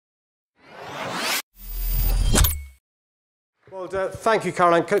Well, thank you,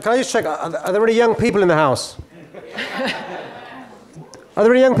 Caroline. Can I just check, are there any young people in the house? Are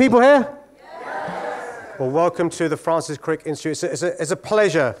there any young people here? Yes. Well, welcome to the Francis Crick Institute. It's a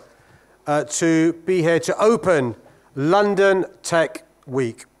pleasure to be here to open London Tech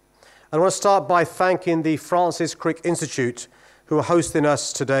Week. And I want to start by thanking the Francis Crick Institute, who are hosting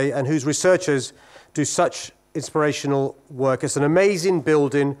us today and whose researchers do such inspirational work. It's an amazing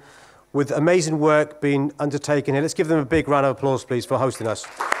building with amazing work being undertaken here. Let's give them a big round of applause, please, for hosting us.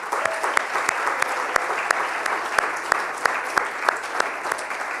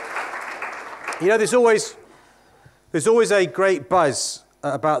 You know, there's always a great buzz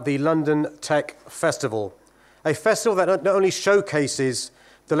about the London Tech Festival, a festival that not only showcases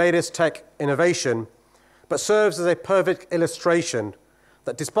the latest tech innovation, but serves as a perfect illustration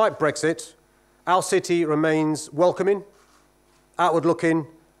that despite Brexit, our city remains welcoming, outward-looking,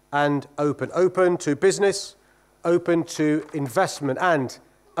 and open to business, open to investment, and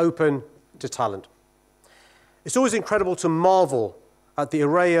open to talent. It's always incredible to marvel at the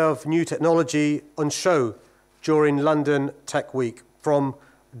array of new technology on show during London Tech Week, from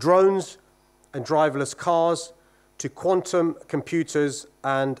drones and driverless cars to quantum computers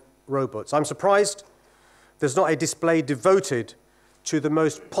and robots. I'm surprised there's not a display devoted to the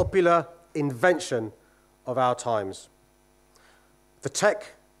most popular invention of our times, the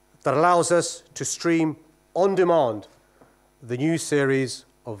tech that allows us to stream on demand the new series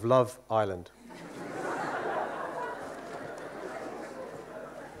of Love Island.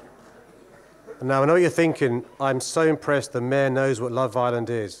 Now, I know what you're thinking, I'm so impressed the mayor knows what Love Island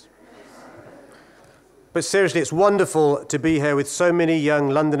is. But seriously, it's wonderful to be here with so many young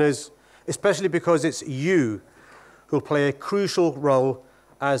Londoners, especially because it's you who'll play a crucial role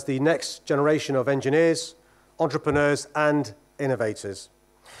as the next generation of engineers, entrepreneurs, and innovators.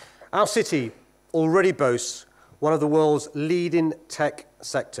 Our city already boasts one of the world's leading tech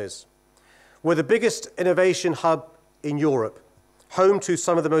sectors. We're the biggest innovation hub in Europe, home to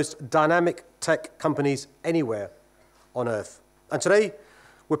some of the most dynamic tech companies anywhere on Earth. And today,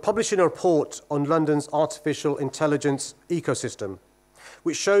 we're publishing a report on London's artificial intelligence ecosystem,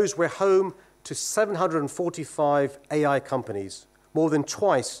 which shows we're home to 745 AI companies, more than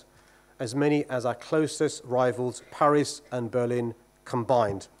twice as many as our closest rivals, Paris and Berlin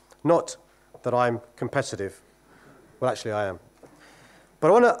combined. Not that I'm competitive. Well, actually, I am. But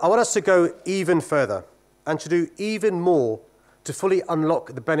I want us to go even further and to do even more to fully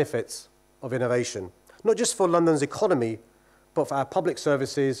unlock the benefits of innovation, not just for London's economy, but for our public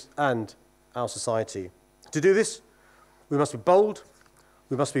services and our society. To do this, we must be bold,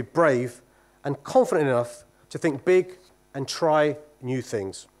 we must be brave, and confident enough to think big and try new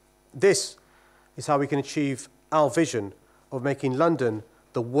things. This is how we can achieve our vision of making London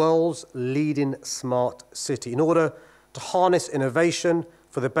the world's leading smart city in order to harness innovation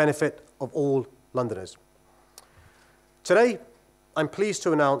for the benefit of all Londoners. Today, I'm pleased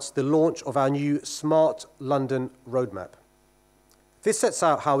to announce the launch of our new Smart London Roadmap. This sets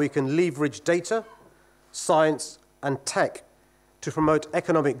out how we can leverage data, science, and tech to promote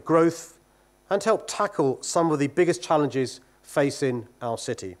economic growth and help tackle some of the biggest challenges facing our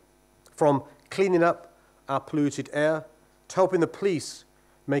city, from cleaning up our polluted air to helping the police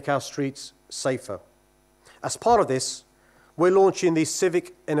make our streets safer. As part of this, we're launching the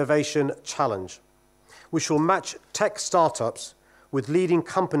Civic Innovation Challenge, which will match tech startups with leading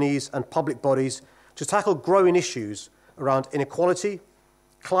companies and public bodies to tackle growing issues around inequality,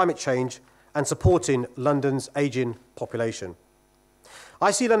 climate change, and supporting London's aging population.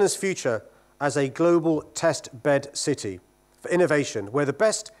 I see London's future as a global test bed city for innovation, where the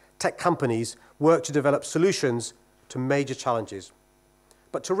best tech companies work to develop solutions to major challenges.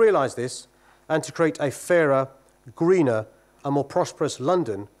 But to realize this, and to create a fairer, greener, and more prosperous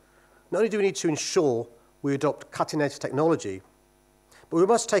London, not only do we need to ensure we adopt cutting-edge technology, but we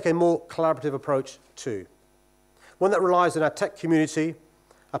must take a more collaborative approach too, one that relies on our tech community,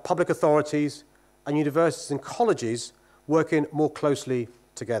 our public authorities, and universities and colleges working more closely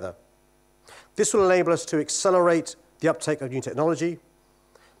together. This will enable us to accelerate the uptake of new technology,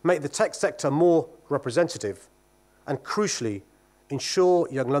 make the tech sector more representative, and crucially, ensure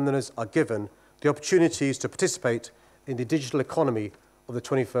young Londoners are given the opportunities to participate in the digital economy of the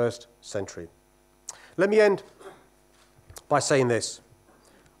 21st century. Let me end by saying this.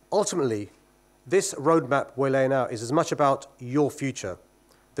 Ultimately, this roadmap we're laying out is as much about your future,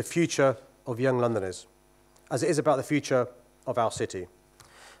 the future of young Londoners, as it is about the future of our city.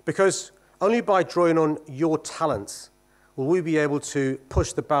 Because only by drawing on your talents will we be able to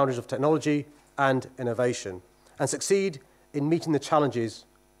push the boundaries of technology and innovation and succeed in meeting the challenges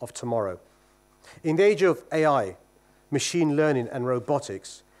of tomorrow. In the age of AI, machine learning and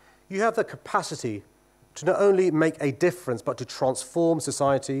robotics, you have the capacity to not only make a difference, but to transform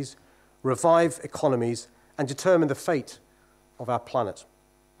societies, revive economies, and determine the fate of our planet.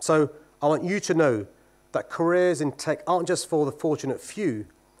 So I want you to know that careers in tech aren't just for the fortunate few,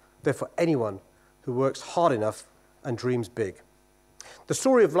 they're for anyone who works hard enough and dreams big. The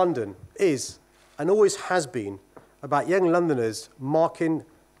story of London is, and always has been, about young Londoners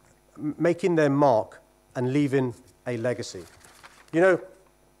making their mark and leaving a legacy. You know,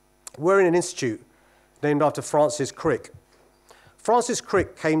 we're in an institute named after Francis Crick. Francis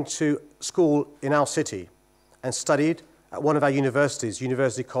Crick came to school in our city and studied at one of our universities,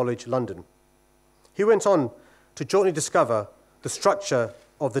 University College London. He went on to jointly discover the structure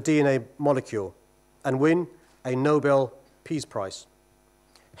of the DNA molecule and win a Nobel Peace Prize.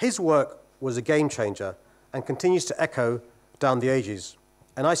 His work was a game changer and continues to echo down the ages,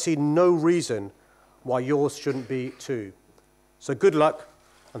 and I see no reason why yours shouldn't be too. So good luck,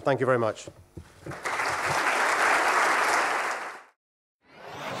 and thank you very much.